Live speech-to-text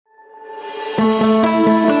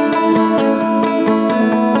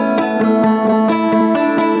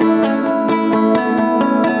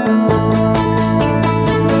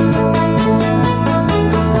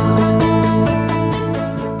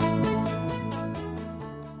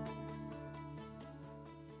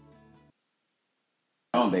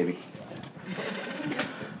on, baby.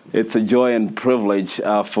 It's a joy and privilege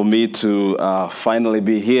for me to finally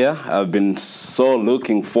be here. I've been so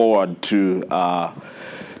looking forward to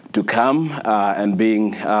come and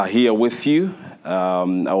being here with you.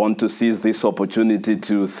 I want to seize this opportunity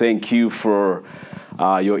to thank you for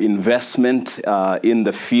your investment in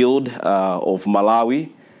the field of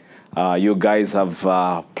Malawi. You guys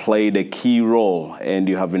have played a key role, and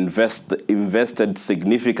you have invested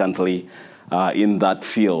significantly in that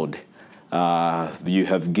field. You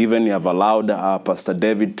have allowed Pastor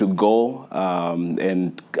David to go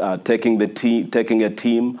and taking a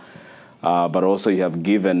team, but also you have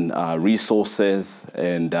given resources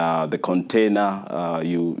and the container.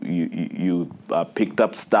 You picked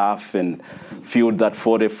up stuff and filled that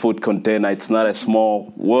 40-foot container. It's not a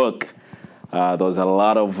small work. There was a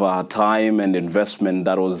lot of time and investment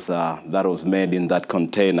that was made in that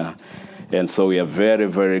container. And so we are very,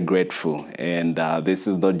 very grateful. And this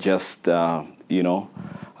is not just,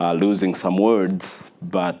 losing some words,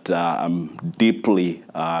 but I'm deeply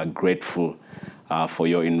grateful for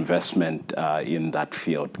your investment in that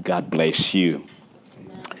field. God bless you.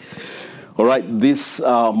 Amen. All right, this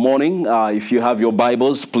morning, if you have your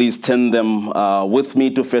Bibles, please turn them with me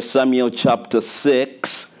to 1 Samuel chapter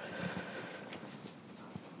 6.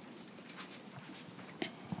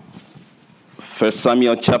 1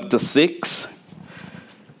 Samuel chapter 6,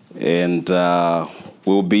 and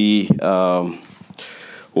we'll be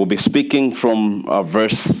speaking from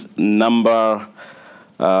verse number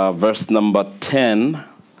 10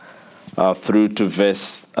 through to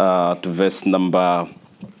verse number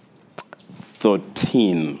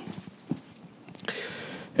 13.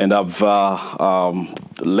 And I've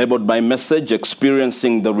labeled my message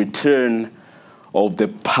 "Experiencing the Return of the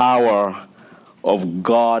Power of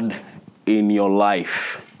God in Your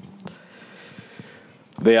Life."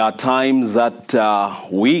 There are times that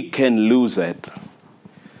we can lose it.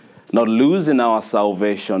 Not losing our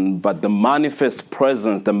salvation, but the manifest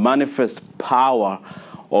presence, the manifest power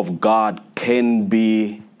of God can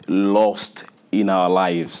be lost in our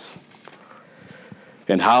lives.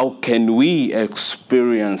 And how can we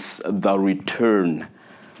experience the return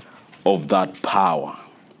of that power?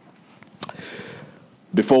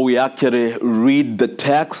 Before we actually read the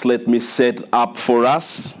text, let me set up for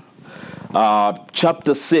us.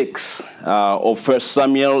 Chapter 6 of 1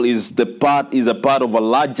 Samuel is a part of a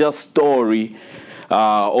larger story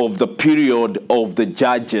of the period of the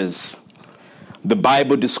Judges. The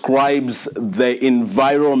Bible describes the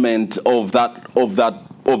environment of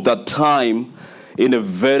that time in the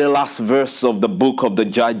very last verse of the book of the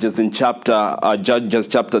Judges in Judges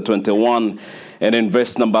chapter 21. And in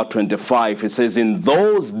verse number 25, it says, "In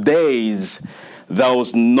those days there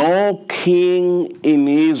was no king in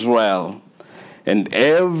Israel, and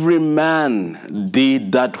every man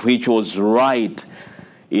did that which was right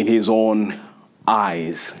in his own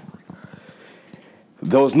eyes."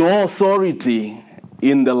 There was no authority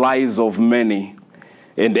in the lives of many,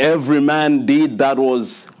 and every man did that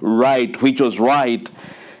was right, which was right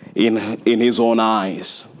in his own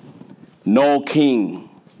eyes. No king.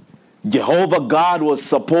 Jehovah God was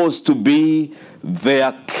supposed to be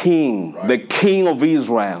their king, right, the king of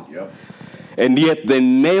Israel. Yep. And yet they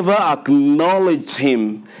never acknowledged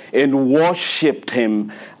him and worshipped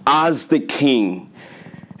him as the king.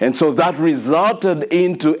 And so that resulted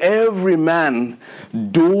into every man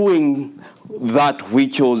doing that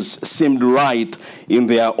which seemed right in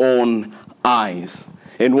their own eyes.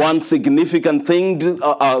 And one significant thing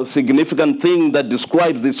that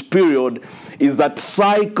describes this period is that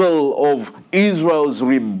cycle of Israel's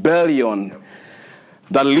rebellion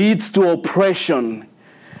that leads to oppression,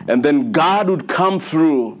 and then God would come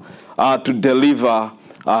through to deliver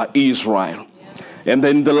Israel. Yeah. And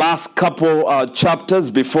then the last couple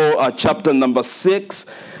chapters before chapter number 6,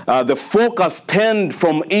 the focus turned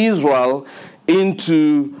from Israel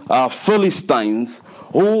into Philistines,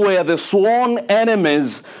 who were the sworn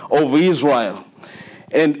enemies of Israel.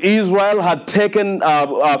 And Israel had taken,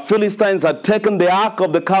 Philistines had taken the Ark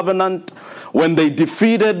of the Covenant. When they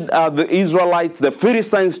defeated the Israelites, the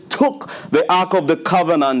Philistines took the Ark of the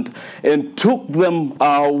Covenant and took them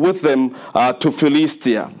with them to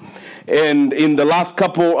Philistia. And in the last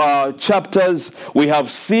couple chapters, we have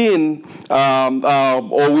seen,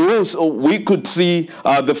 we could see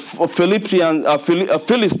the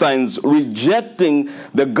Philistines rejecting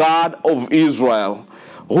the God of Israel,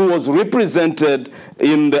 who was represented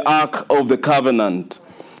in the Ark of the Covenant.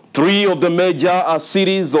 3 of the major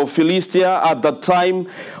cities of Philistia at that time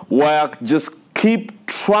were just keep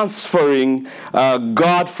transferring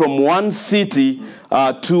God from one city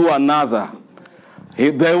to another.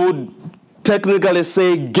 They would technically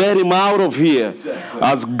say, get him out of here. Exactly.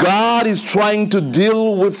 As God is trying to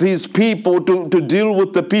deal with his people, to deal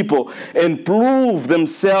with the people and prove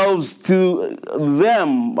themselves to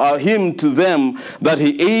them, him to them, that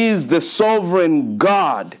he is the sovereign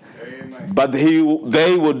God. Amen. But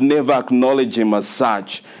they would never acknowledge him as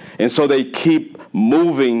such. And so they keep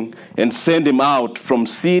moving and send him out from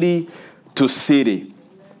city to city.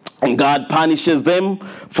 And God punishes them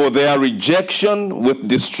for their rejection with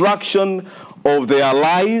destruction of their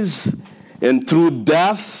lives and through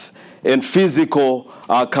death and physical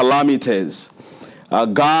calamities.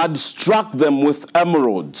 God struck them with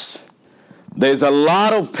emeralds. There's a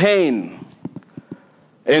lot of pain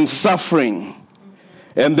and suffering.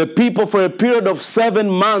 And the people, for a period of 7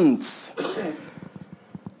 months,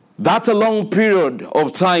 that's a long period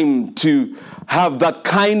of time to have that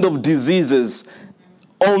kind of diseases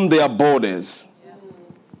on their borders.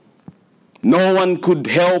 No one could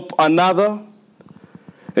help another.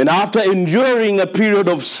 And after enduring a period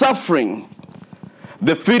of suffering,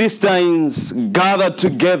 the Philistines gathered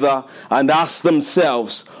together and asked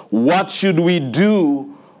themselves, what should we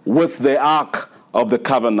do with the Ark of the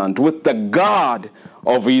Covenant, with the God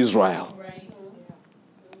of Israel? Right.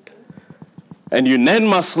 And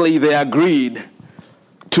unanimously they agreed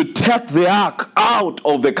to take the Ark out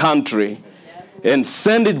of the country and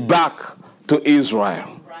send it back to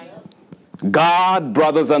Israel. God,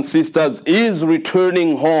 brothers and sisters, is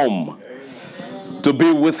returning home to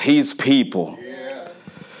be with his people.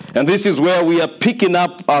 And this is where we are picking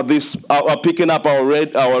up our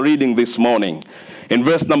reading this morning. In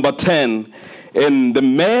verse number 10, and the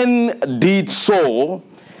men did so,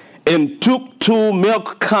 and took 2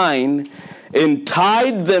 milk kine, and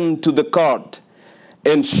tied them to the cart,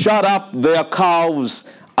 and shut up their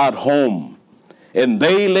calves at home. And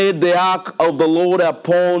they laid the ark of the Lord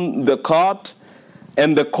upon the cart,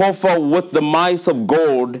 and the coffer with the mice of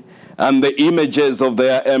gold, and the images of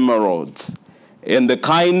their emeralds. And the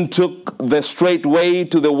kine took the straight way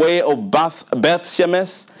to the way of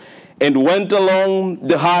Beth-Shemesh, and went along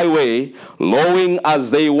the highway, lowing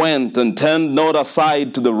as they went, and turned not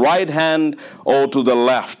aside to the right hand or to the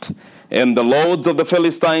left. And the lords of the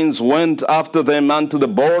Philistines went after them unto the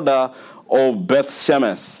border of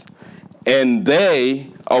Beth-Shemesh. And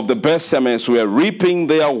they of the Beth-Shemesh were reaping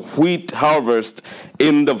their wheat harvest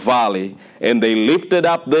in the valley. And they lifted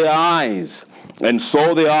up their eyes and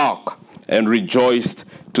saw the ark and rejoiced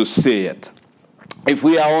to see it. If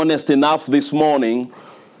we are honest enough this morning,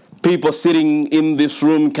 people sitting in this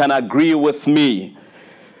room can agree with me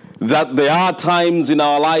that there are times in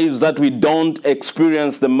our lives that we don't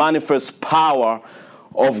experience the manifest power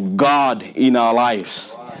of God in our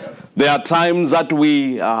lives. There are times that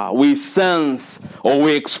we sense or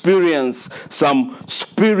we experience some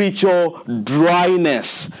spiritual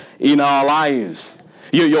dryness in our lives.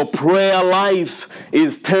 Your prayer life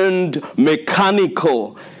is turned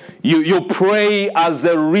mechanical. You pray as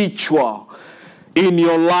a ritual in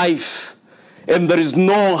your life, and there is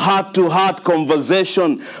no heart-to-heart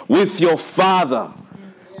conversation with your Father.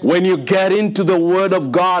 When you get into the Word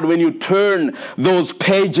of God, when you turn those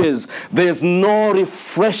pages, there's no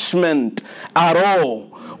refreshment at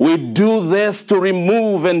all. We do this to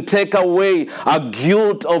remove and take away a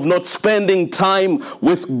guilt of not spending time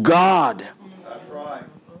with God. That's right.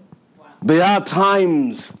 There are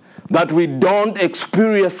times that we don't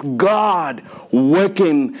experience God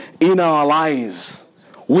working in our lives.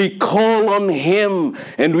 We call on Him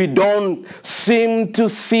and we don't seem to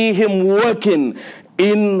see Him working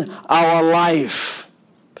in our life.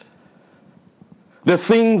 The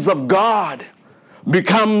things of God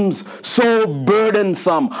becomes so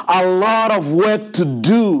burdensome, a lot of work to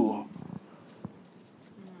do,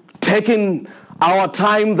 taking our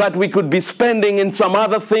time that we could be spending in some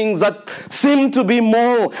other things that seem to be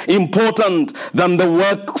more important than the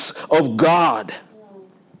works of God.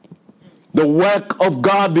 The work of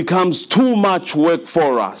God becomes too much work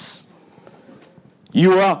for us.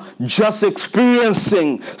 You are just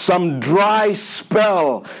experiencing some dry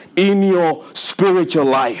spell in your spiritual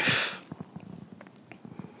life.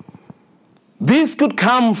 This could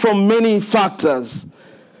come from many factors.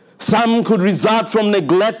 Some could result from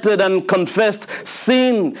neglected and confessed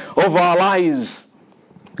sin of our lives.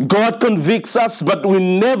 God convicts us, but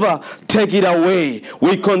we never take it away.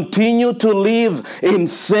 We continue to live in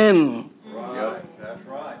sin.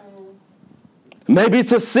 Maybe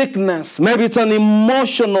it's a sickness. Maybe it's an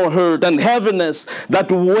emotional hurt and heaviness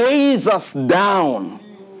that weighs us down.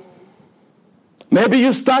 Maybe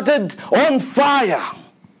you started on fire.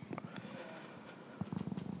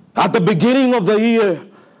 At the beginning of the year,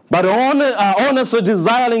 but honestly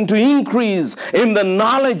desiring to increase in the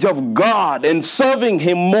knowledge of God and serving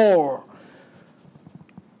Him more.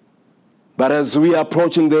 But as we are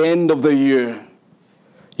approaching the end of the year,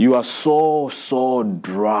 you are so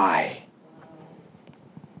dry.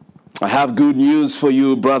 I have good news for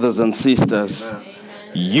you, brothers and sisters. Amen.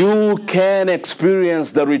 You can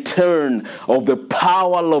experience the return of the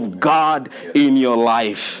power of God in your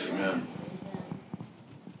life. Amen.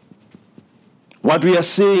 What we are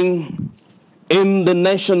seeing in the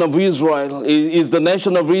nation of Israel is the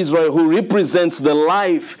nation of Israel who represents the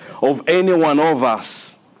life of any one of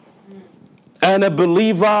us. And a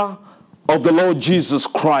believer of the Lord Jesus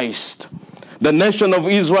Christ. The nation of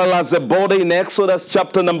Israel as a body in Exodus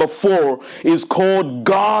chapter number 4 is called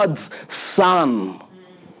God's Son.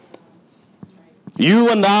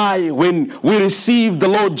 You and I, when we receive the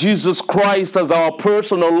Lord Jesus Christ as our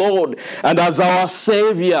personal Lord and as our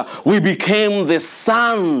Savior, we became the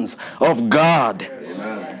sons of God.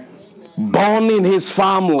 Amen. Born in His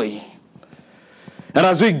family. And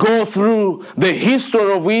as we go through the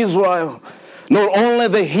history of Israel, not only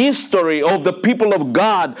the history of the people of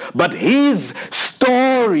God, but His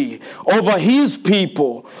story over His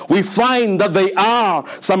people, we find that there are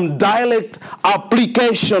some direct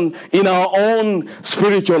application in our own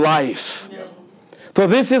spiritual life. Yeah. So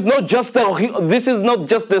this is not just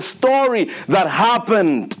the story that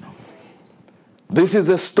happened. This is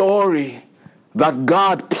a story that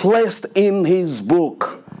God placed in His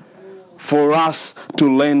book for us to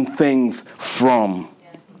learn things from.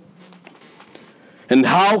 And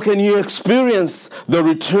how can you experience the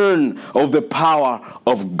return of the power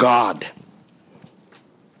of God?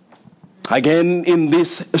 Again, in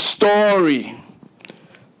this story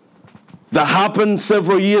that happened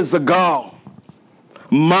several years ago,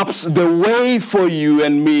 maps the way for you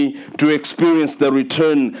and me to experience the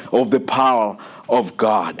return of the power of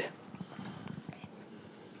God.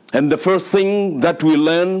 And the first thing that we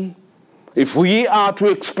learn, if we are to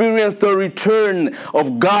experience the return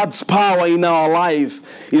of God's power in our life,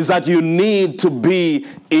 is that you need to be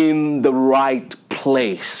in the right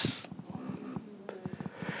place.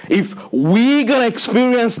 If we're going to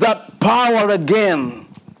experience that power again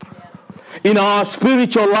in our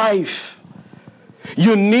spiritual life,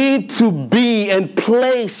 you need to be and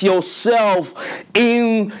place yourself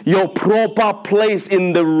in your proper place,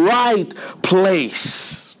 in the right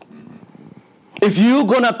place. If you're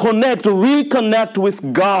going to reconnect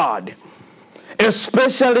with God,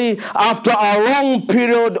 especially after a long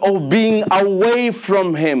period of being away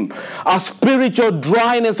from Him, a spiritual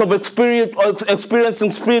dryness of experiencing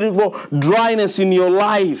spiritual dryness in your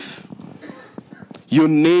life, you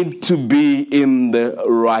need to be in the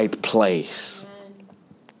right place.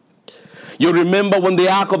 You remember when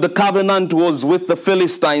the Ark of the Covenant was with the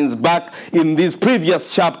Philistines back in these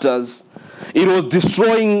previous chapters, it was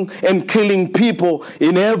destroying and killing people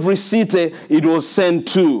in every city it was sent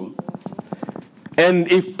to.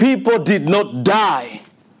 And if people did not die,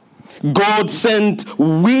 God sent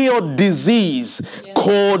weird disease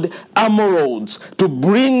called emeralds to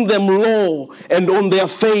bring them low and on their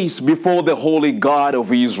face before the holy God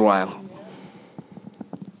of Israel.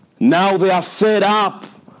 Now they are fed up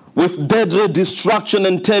with deadly destruction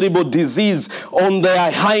and terrible disease on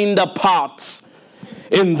their hinder parts.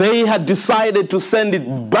 And they had decided to send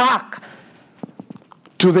it back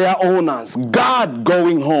to their owners, God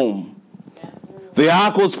going home. The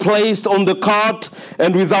ark was placed on the cart,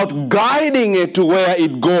 and without guiding it to where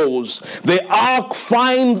it goes, the ark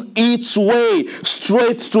finds its way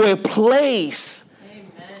straight to a place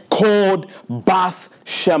called Beth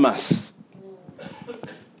Shemesh.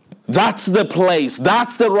 That's the place.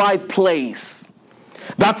 That's the right place.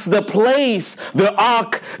 That's the place the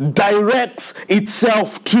ark directs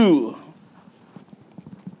itself to.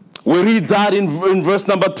 We read that in verse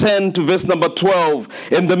number 10 to verse number 12.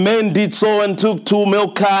 And the men did so and took 2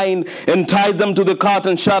 milk kine and tied them to the cart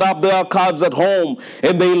and shut up their calves at home.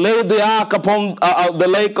 And they laid the ark upon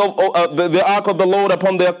the ark of the Lord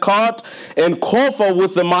upon their cart and coffer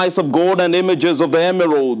with the mice of gold and images of the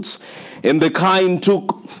emeralds. And the kine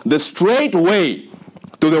took the straight way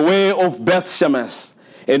to the way of Beth Shemesh,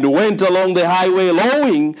 and went along the highway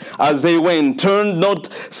lowing as they went, turned not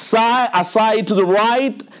aside to the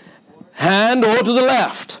right hand or to the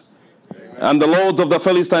left. Amen. And the lords of the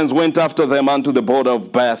Philistines went after them unto the border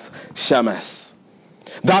of Beth Shemesh.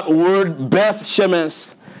 That word Beth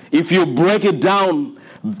Shemesh, if you break it down,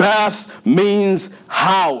 Beth means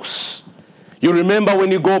house. You remember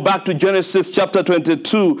when you go back to Genesis chapter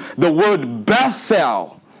 22, the word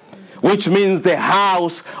Bethel, which means the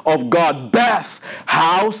house of God. Beth,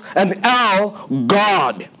 house, and El,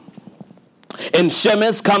 God. And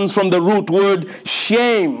Shemesh comes from the root word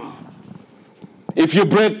shame. If you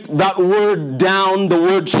break that word down, the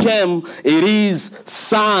word Shem, it is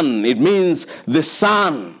son. It means the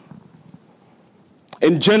son.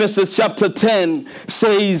 In Genesis chapter 10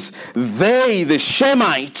 says, they, the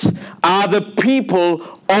Shemites, are the people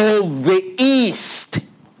of the east.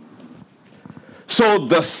 So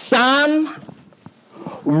the sun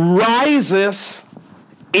rises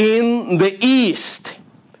in the east.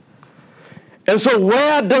 And so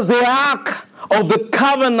where does the ark of the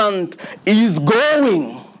covenant is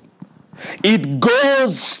going? It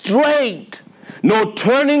goes straight. No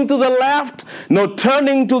turning to the left, no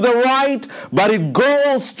turning to the right, but it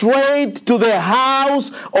goes straight to the house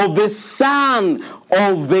of the son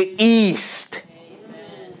of the east.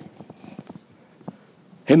 Amen.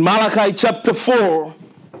 In Malachi chapter 4,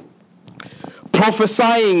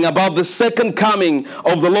 prophesying about the second coming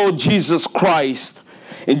of the Lord Jesus Christ,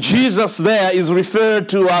 and Jesus there is referred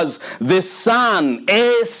to as the Son,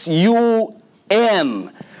 S-U-N,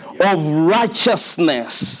 of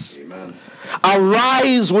righteousness. Amen.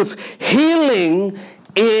 Arise with healing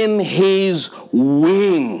in his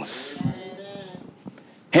wings.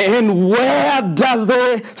 And where does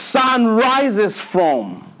the sun rises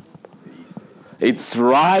from? It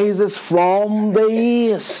rises from the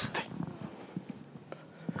east.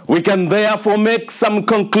 We can therefore make some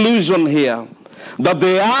conclusion here that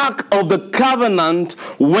the ark of the covenant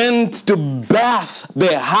went to Beth,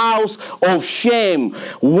 the house of Shem,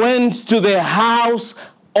 went to the house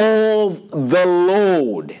of the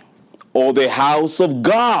Lord, or the house of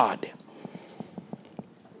God.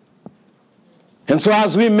 And so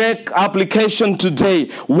as we make application today,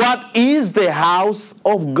 what is the house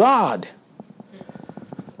of God?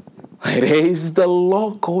 It is the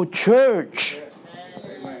local church.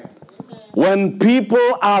 When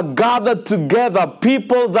people are gathered together,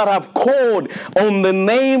 people that have called on the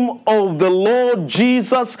name of the Lord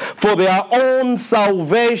Jesus for their own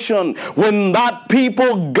salvation, when that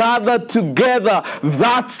people gather together,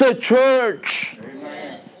 that's the church.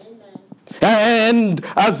 Amen. And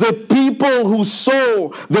as the people who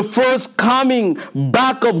saw the first coming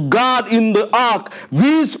back of God in the ark,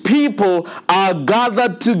 these people are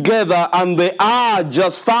gathered together and they are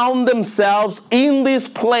just found themselves in this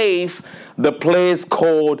place, the place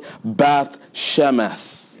called Beth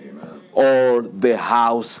Shemesh, or the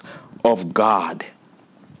house of God.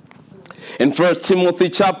 In 2 Timothy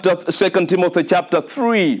chapter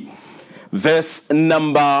 3, verse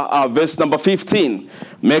number 15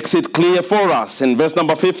 makes it clear for us. In verse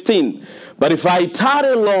number 15, but if I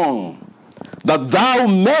tarry long, that thou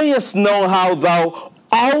mayest know how thou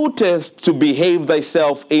oughtest to behave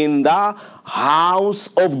thyself in the house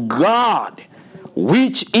of God,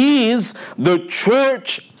 which is the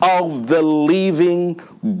church of the living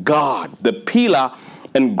God, the pillar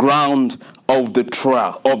and ground of the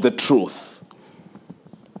truth.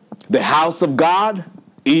 The house of God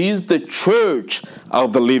is the church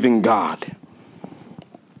of the living God.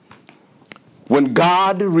 When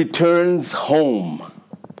God returns home,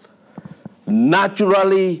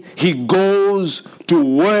 naturally he goes to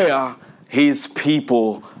where his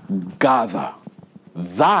people gather.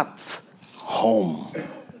 That's home.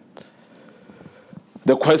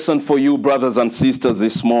 The question for you, brothers and sisters,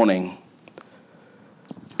 this morning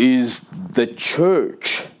is the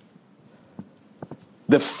church,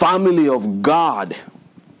 the family of God,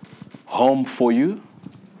 home for you?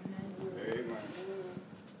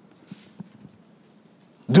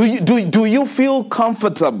 Do you feel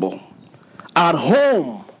comfortable at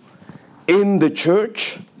home in the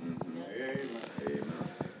church?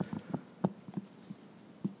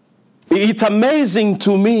 It's amazing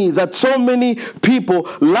to me that so many people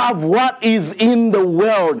love what is in the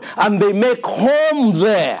world and they make home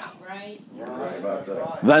there. Right.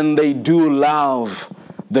 Than they do love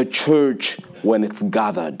the church when it's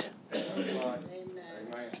gathered. Amen.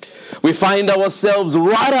 We find ourselves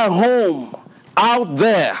right at home out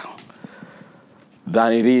there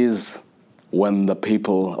than it is when the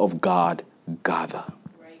people of God gather.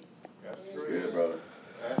 Right. That's true, brother.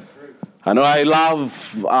 I know I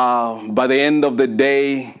love, by the end of the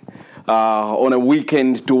day, on a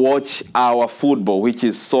weekend, to watch our football, which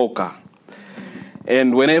is soccer.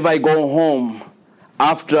 And whenever I go home,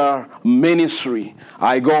 after ministry,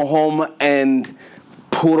 I go home and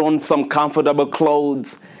put on some comfortable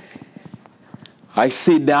clothes. I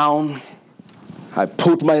sit down, I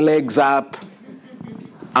put my legs up,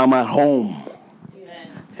 I'm at home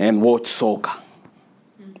and watch soccer.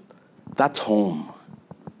 That's home.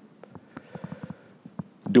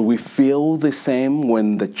 Do we feel the same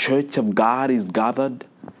when the church of God is gathered?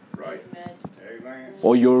 Right. Amen.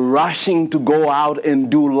 or you're rushing to go out and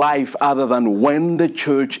do life other than when the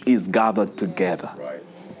church is gathered together. Right.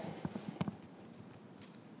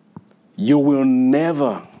 You will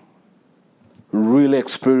never really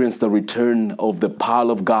experience the return of the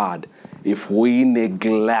power of God if we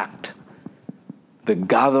neglect the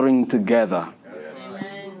gathering together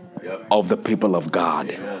of the people of God.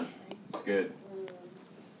 Amen. It's good.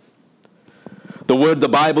 The word the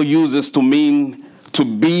Bible uses to mean to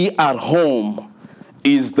be at home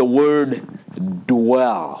is the word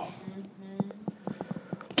dwell.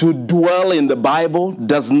 To dwell in the Bible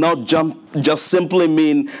does not just simply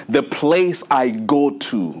mean the place I go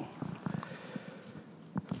to.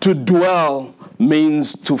 To dwell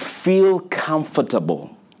means to feel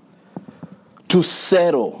comfortable, to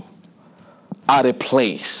settle at a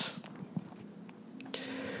place.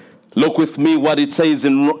 Look with me what it says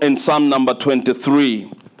in Psalm number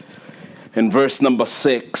 23, in verse number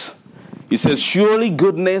 6. It says, surely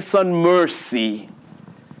goodness and mercy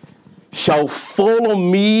shall follow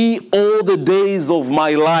me all the days of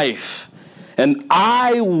my life, and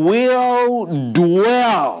I will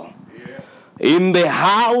dwell in the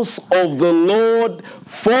house of the Lord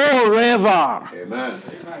forever. Amen.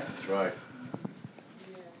 That's right.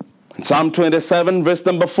 In Psalm 27, verse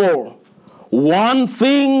number 4. One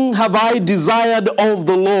thing have I desired of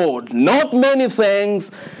the Lord, not many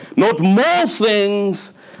things, not more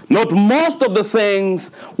things, not most of the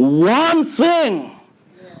things. One thing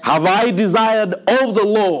have I desired of the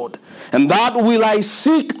Lord, and that will I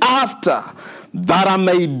seek after, that I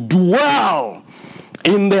may dwell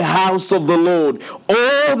in the house of the Lord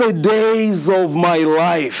all the days of my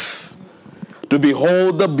life, to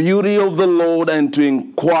behold the beauty of the Lord and to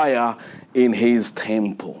inquire in his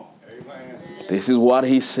temple. Amen. This is what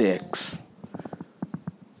he seeks.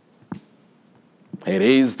 It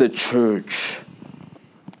is the church,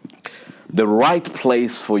 the right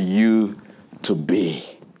place for you to be.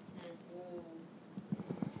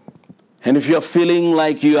 And if you're feeling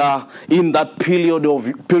like you are in that period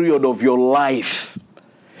of your life,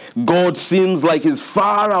 God seems like he's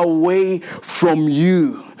far away from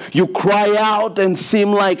you. You cry out and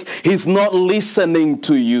seem like he's not listening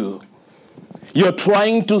to you. You're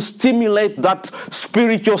trying to stimulate that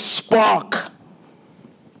spiritual spark.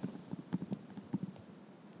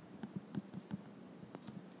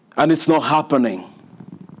 And it's not happening.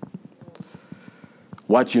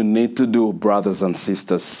 What you need to do, brothers and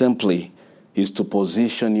sisters, simply is to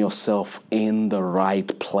position yourself in the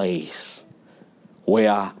right place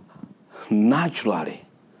where naturally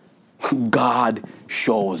God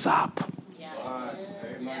shows up.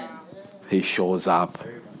 Yeah. He shows up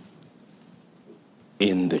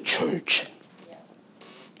in the church.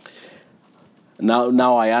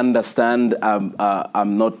 Now I understand.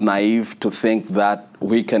 I'm not naive to think that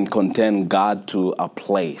we can contain God to a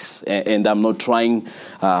place, and I'm not trying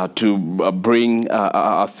to bring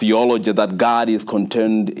a theology that God is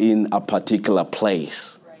contained in a particular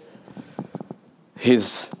place. Right.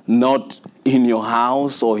 He's not in your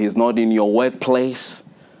house, or he's not in your workplace.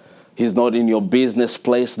 He's not in your business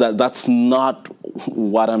place. That's not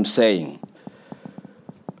what I'm saying.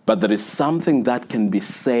 But there is something that can be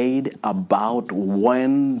said about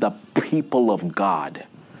when the people of God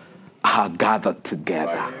are gathered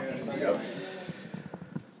together. Right. Yep.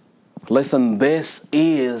 Listen, this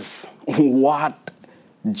is what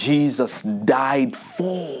Jesus died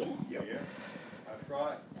for. Yep. That's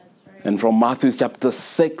right. And from Matthew chapter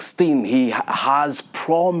 16, he has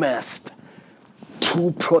promised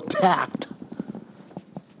to protect,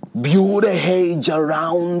 build a hedge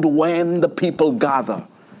around when the people gather.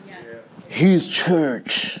 His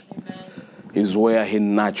church is where he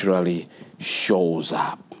naturally shows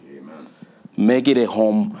up. Amen. Make it a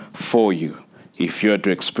home for you if you're to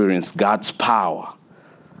experience God's power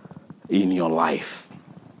in your life.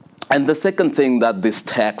 And the second thing that this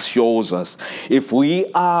text shows us, if we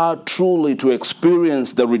are truly to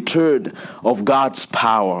experience the return of God's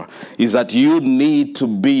power, is that you need to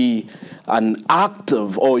be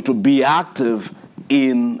active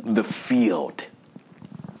in the field.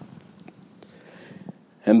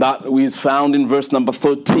 And that is found in verse number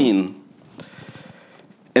 13.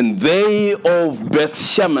 And they of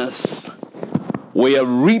Beth-Shemesh were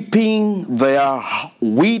reaping their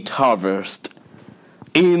wheat harvest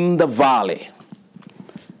in the valley.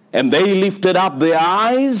 And they lifted up their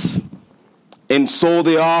eyes and saw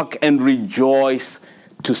the ark and rejoiced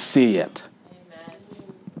to see it.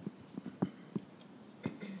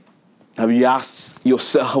 Amen. Have you asked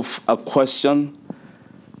yourself a question?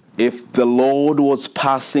 If the Lord was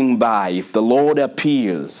passing by, if the Lord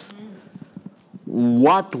appears,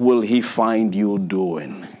 what will he find you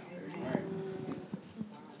doing?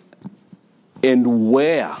 And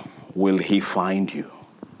where will he find you?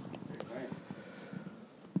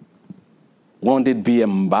 Won't it be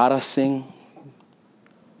embarrassing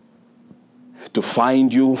to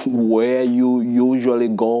find you where you usually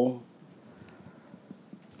go?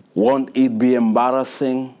 Won't it be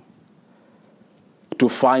embarrassing to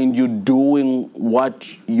find you doing what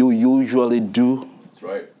you usually do? That's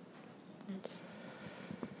right.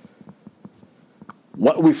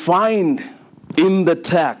 What we find in the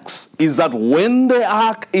text is that when the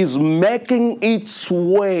ark is making its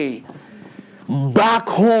way back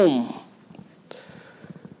home,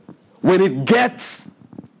 when it gets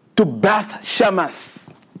to Beth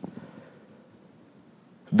Shemesh,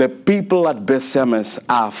 the people at Beth Shemesh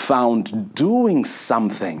are found doing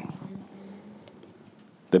something.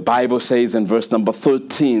 The Bible says in verse number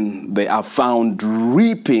 13, they are found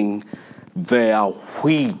reaping their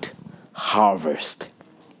wheat harvest.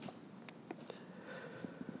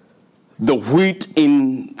 The wheat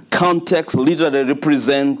in context literally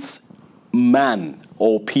represents man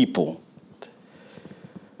or people.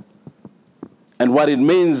 And what it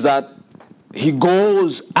means that he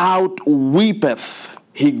goes out weepeth.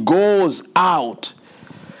 He goes out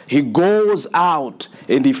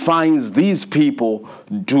and he finds these people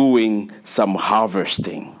doing some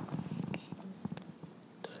harvesting.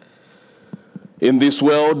 In this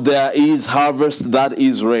world, there is harvest that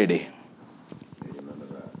is ready.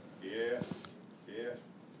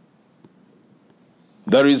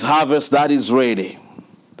 There is harvest that is ready.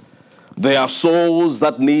 There are souls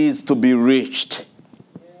that needs to be reached.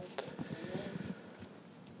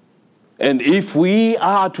 And if we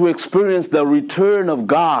are to experience the return of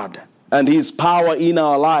God and his power in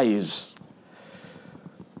our lives,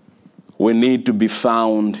 we need to be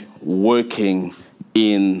found working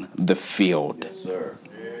in the field. Yes, sir.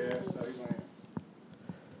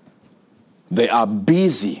 They are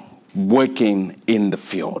busy working in the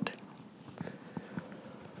field.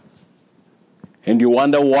 And you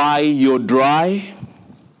wonder why you're dry?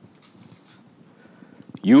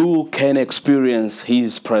 You can experience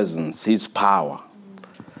his presence, his power.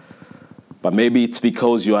 But maybe it's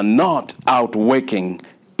because you are not out working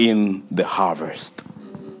in the harvest.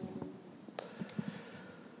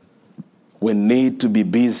 We need to be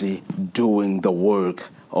busy doing the work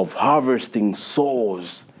of harvesting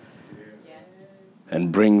souls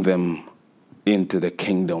and bring them into the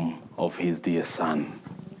kingdom of his dear Son.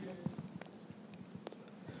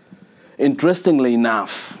 Interestingly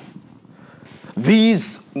enough,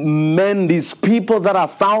 these men, these people that are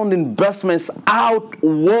found in Beth Shemesh out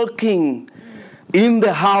working in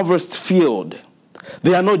the harvest field,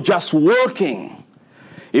 they are not just working.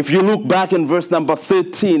 If you look back in verse number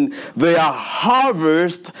 13, their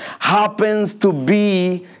harvest happens to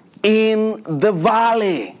be in the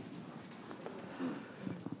valley.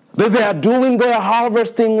 They are doing their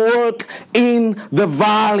harvesting work in the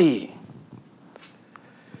valley.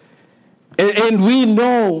 And we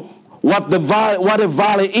know what a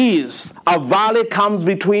valley is. A valley comes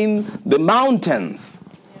between the mountains.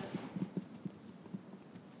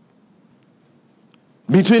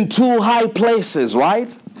 Between two high places, right?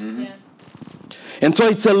 Mm-hmm. Yeah. And so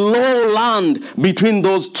it's a low land between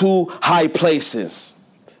those two high places.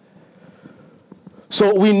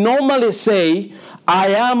 So we normally say, I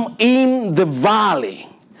am in the valley.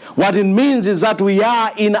 What it means is that we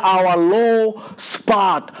are in our low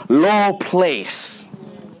spot, low place.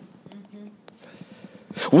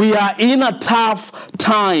 We are in a tough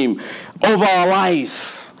time of our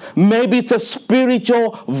life. Maybe it's a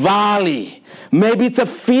spiritual valley. Maybe it's a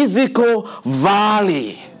physical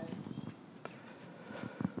valley.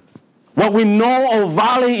 What we know of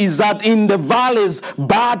valley is that in the valleys,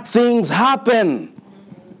 bad things happen.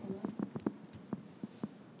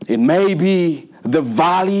 It may be the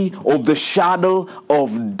valley of the shadow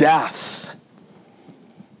of death.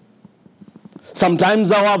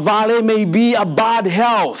 Sometimes our valley may be a bad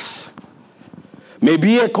health, may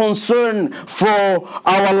be a concern for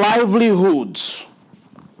our livelihoods.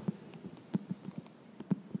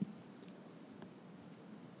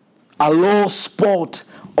 A low spot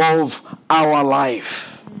of our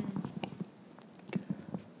life.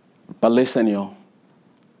 But listen,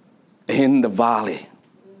 in the valley,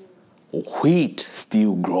 wheat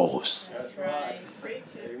still grows. That's right.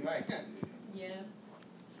 Amen. Yeah.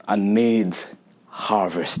 And needs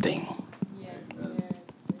harvesting. Yes.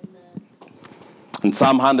 In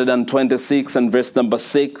Psalm 126 and verse number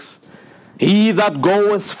 6, he that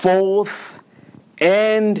goeth forth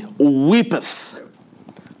and weepeth,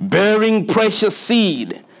 bearing precious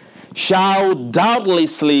seed, shall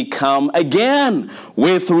doubtlessly come again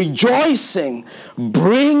with rejoicing,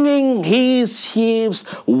 bringing his sheaves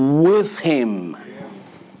with him.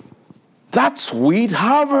 That's wheat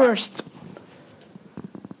harvest.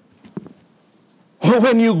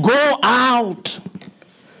 When you go out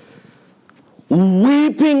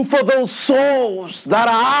weeping for those souls that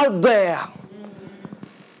are out there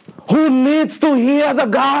who needs to hear the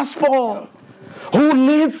gospel, who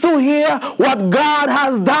needs to hear what God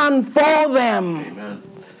has done for them. Amen.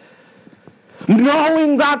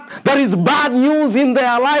 Knowing that there is bad news in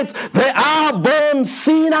their lives, they are born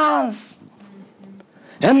sinners.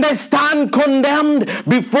 And they stand condemned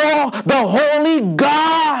before the holy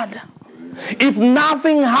God. If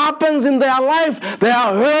nothing happens in their life, they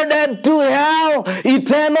are herded to hell,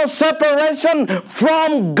 eternal separation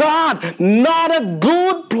from God. Not a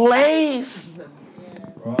good place.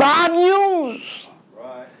 Right. Bad news.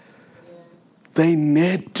 Right. They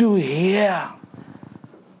need to hear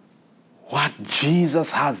what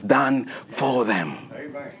Jesus has done for them.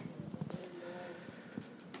 Amen.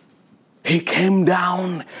 He came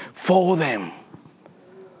down for them.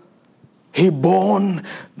 He bore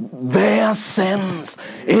their sins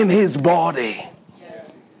in his body.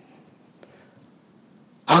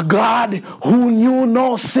 A God who knew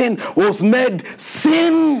no sin was made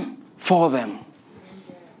sin for them,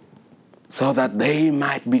 so that they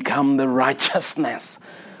might become the righteousness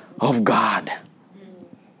of God.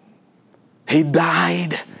 He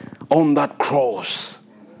died on that cross.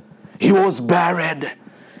 He was buried.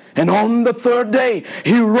 And on the third day,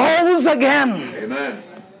 he rose again. Amen.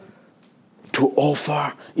 To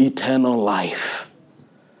offer eternal life.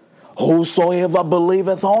 Whosoever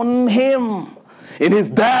believeth on him in his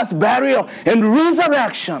death, burial, and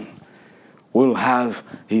resurrection will have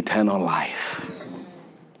eternal life.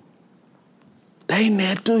 They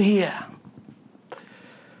need to hear.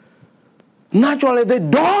 Naturally, they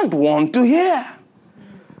don't want to hear.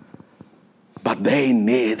 But they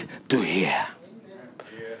need to hear.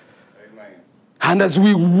 And as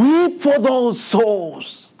we weep for those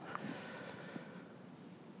souls,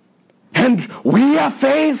 and we are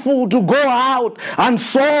faithful to go out and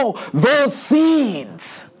sow those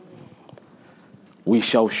seeds, we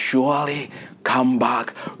shall surely come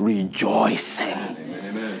back rejoicing,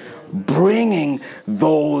 Amen. bringing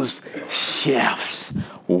those sheaves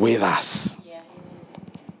with us.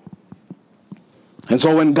 And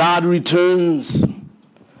so when God returns,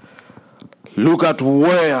 look at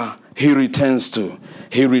where he returns to.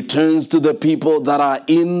 He returns to the people that are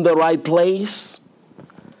in the right place,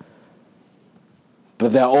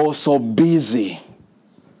 but they're also busy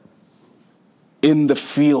in the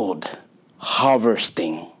field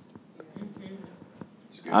harvesting.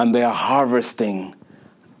 And they are harvesting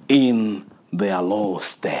in their low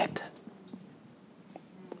state.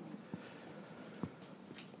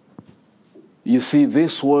 You see,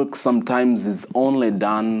 this work sometimes is only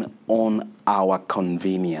done on our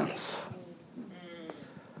convenience.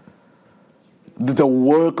 The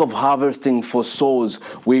work of harvesting for souls,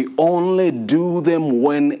 we only do them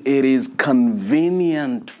when it is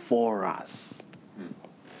convenient for us.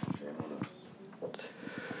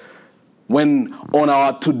 When on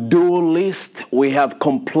our to-do list we have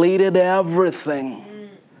completed everything,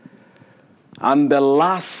 and the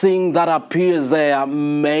last thing that appears there,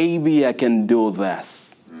 maybe I can do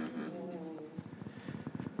this.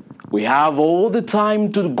 We have all the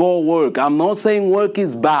time to go work. I'm not saying work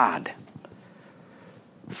is bad.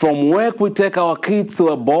 From work, we take our kids to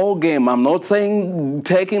a ball game. I'm not saying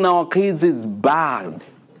taking our kids is bad.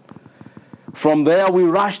 From there, we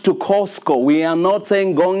rush to Costco. We are not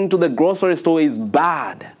saying going to the grocery store is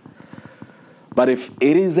bad. But if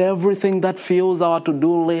it is everything that fills our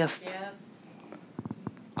to-do list,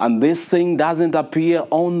 and this thing doesn't appear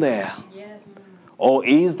on there, or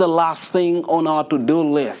is the last thing on our to-do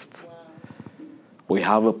list, we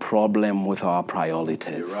have a problem with our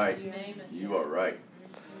priorities. You're right. You are right.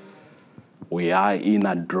 We are in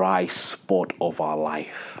a dry spot of our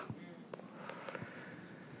life.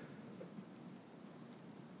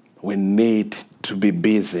 We need to be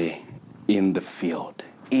busy in the field,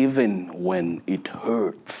 even when it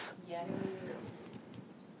hurts.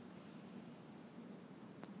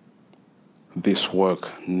 This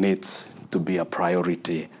work needs to be a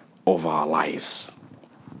priority of our lives.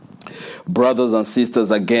 Brothers and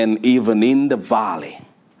sisters, again, even in the valley,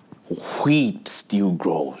 wheat still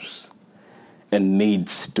grows and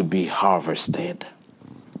needs to be harvested.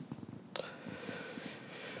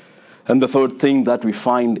 And the third thing that we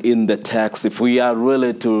find in the text, if we are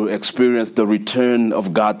really to experience the return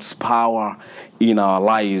of God's power in our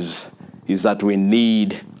lives, is that we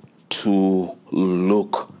need to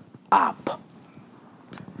look up.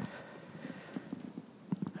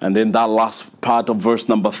 And then that last part of verse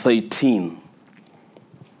number 13.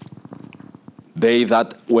 They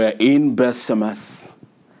that were in Bethshemesh,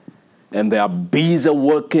 and they are busy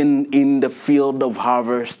working in the field of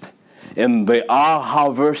harvest, and they are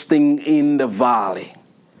harvesting in the valley.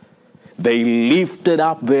 They lifted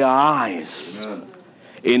up their eyes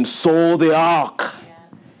and saw the ark,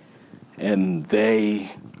 and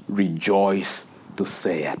they rejoiced to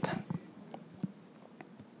see it.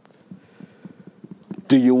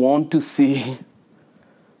 Do you want to see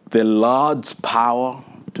the Lord's power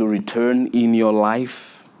to return in your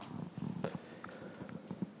life?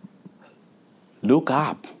 Look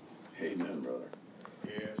up. Amen, brother.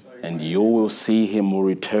 And you will see him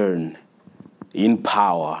return in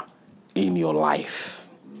power in your life.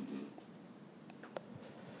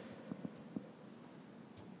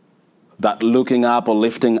 That looking up or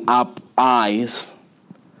lifting up eyes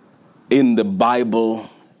in the Bible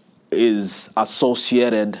is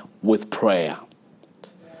associated with prayer.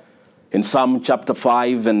 In Psalm chapter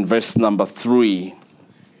 5 and verse number 3,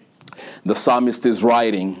 the psalmist is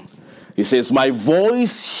writing, he says, "My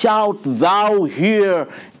voice shalt thou hear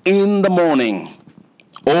in the morning,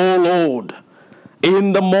 O Lord.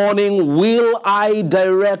 In the morning will I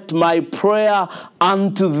direct my prayer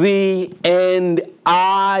unto thee, and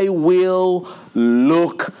I will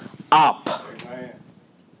look up." Amen.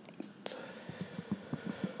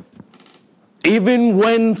 Even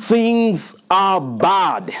when things are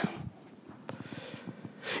bad,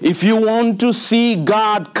 if you want to see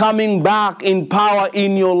God coming back in power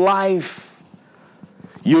in your life,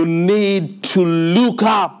 you need to look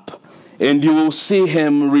up, and you will see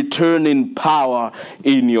him return in power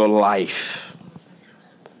in your life.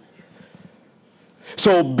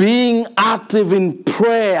 So being active in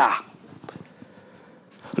prayer,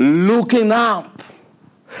 looking up,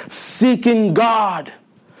 seeking God,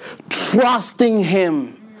 trusting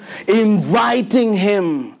him, inviting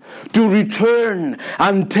him to return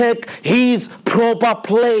and take his proper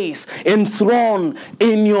place and throne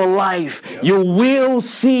in your life, you will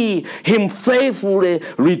see him faithfully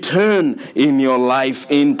return in your life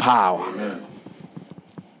in power. Amen.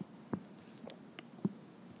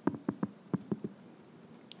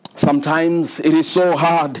 Sometimes it is so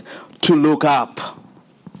hard to look up.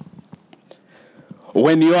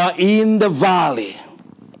 When you are in the valley,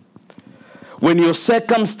 when your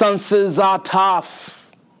circumstances are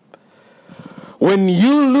tough, when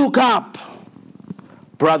you look up,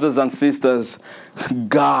 brothers and sisters,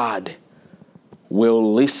 God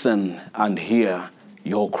will listen and hear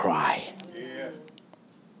your cry. Yeah.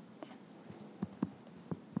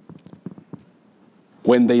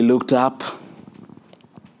 When they looked up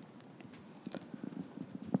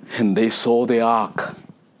and they saw the ark,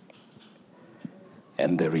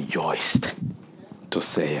 and they rejoiced to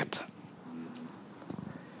see it.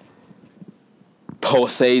 Paul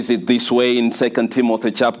says it this way in 2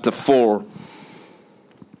 Timothy chapter 4.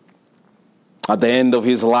 At the end of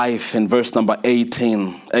his life, in verse number 8,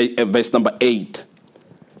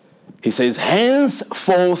 he says,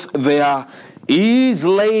 "Henceforth there is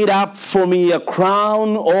laid up for me a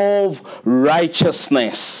crown of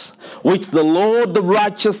righteousness, which the Lord, the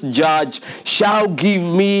righteous judge, shall give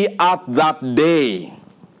me at that day.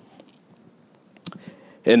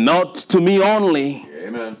 And not to me only,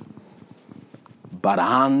 Amen, but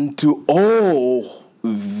unto all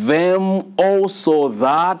them also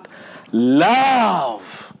that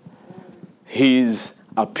love his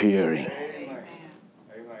appearing." Amen.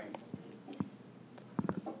 Amen.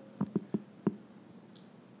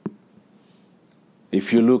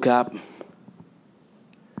 If you look up,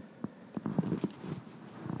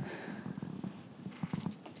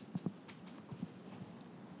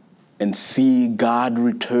 and see God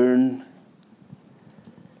return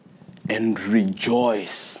and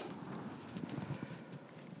rejoice,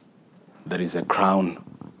 there is a crown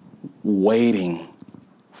waiting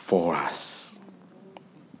for us.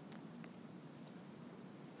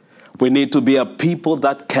 We need to be a people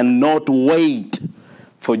that cannot wait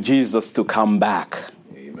for Jesus to come back.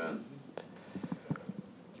 amen,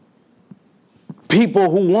 People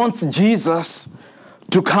who want Jesus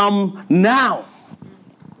to come now.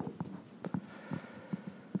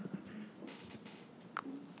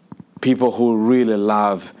 People who really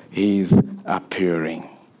love his appearing.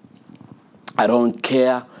 I don't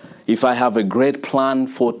care if I have a great plan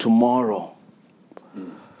for tomorrow,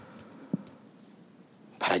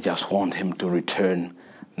 but I just want him to return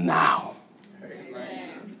now.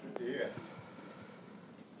 Amen. Yeah.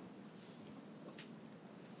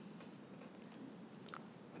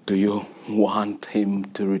 Do you want him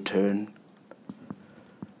to return?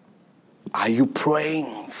 Are you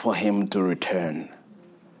praying for him to return?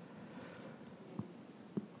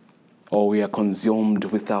 Or we are consumed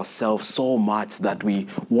with ourselves so much that we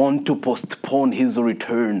want to postpone his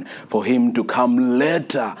return for him to come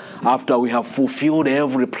later after we have fulfilled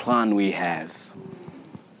every plan we have.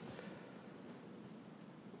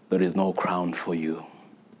 There is no crown for you.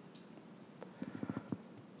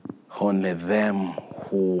 Only them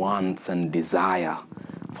who want and desire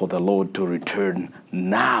for the Lord to return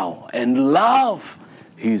now and love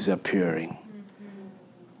his appearing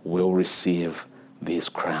will receive this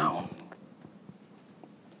crown.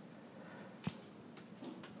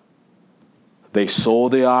 They saw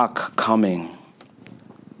the ark coming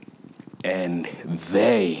and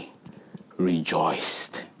they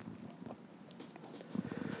rejoiced.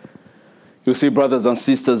 You see, brothers and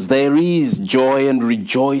sisters, there is joy and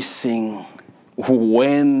rejoicing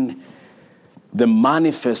when the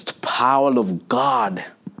manifest power of God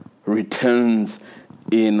returns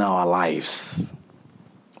in our lives.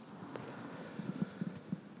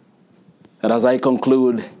 And as I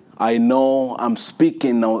conclude, I know I'm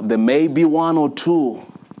speaking now, there may be one or two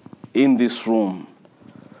in this room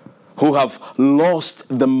who have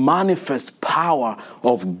lost the manifest power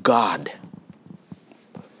of God.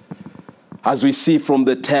 As we see from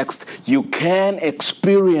the text, you can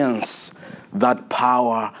experience that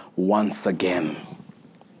power once again.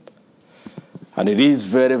 And it is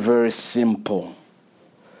very, very simple.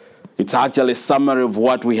 It's actually a summary of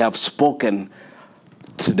what we have spoken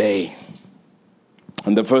today.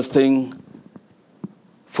 And the first thing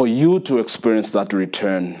for you to experience that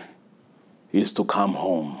return is to come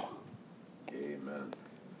home. Amen.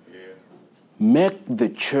 Yeah. Make the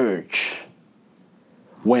church,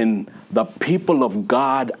 when the people of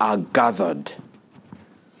God are gathered,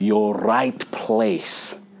 your right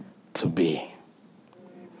place to be.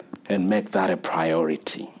 And make that a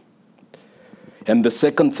priority. And the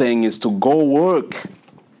second thing is to go work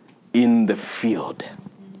in the field.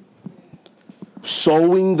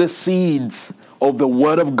 Sowing the seeds of the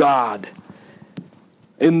Word of God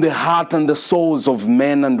in the heart and the souls of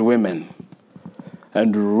men and women,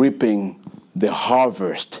 and reaping the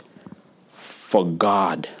harvest for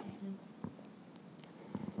God.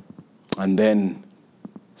 And then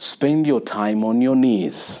spend your time on your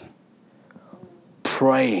knees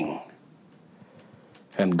praying,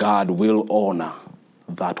 and God will honor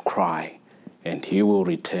that cry, and he will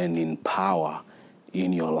return in power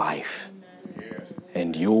in your life.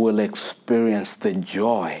 And you will experience the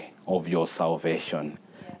joy of your salvation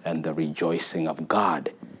and the rejoicing of God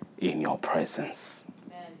in your presence.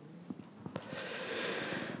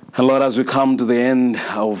 And Lord, as we come to the end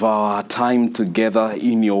of our time together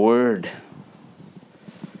in your word,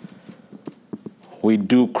 we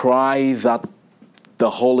do cry that the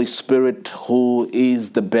Holy Spirit, who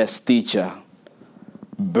is the best teacher,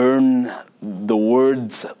 burn the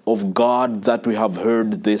words of God that we have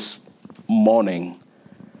heard this morning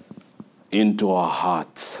into our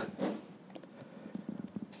hearts,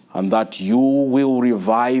 and that you will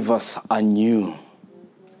revive us anew,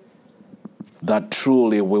 that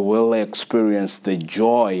truly we will experience the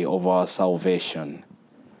joy of our salvation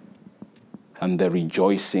and the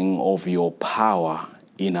rejoicing of your power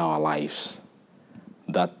in our lives,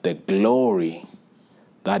 that the glory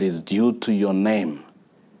that is due to your name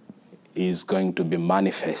is going to be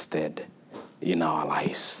manifested in our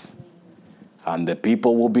lives. And the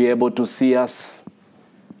people will be able to see us,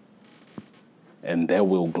 and they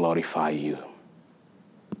will glorify you.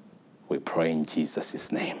 We pray in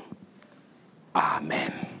Jesus' name.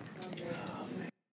 Amen.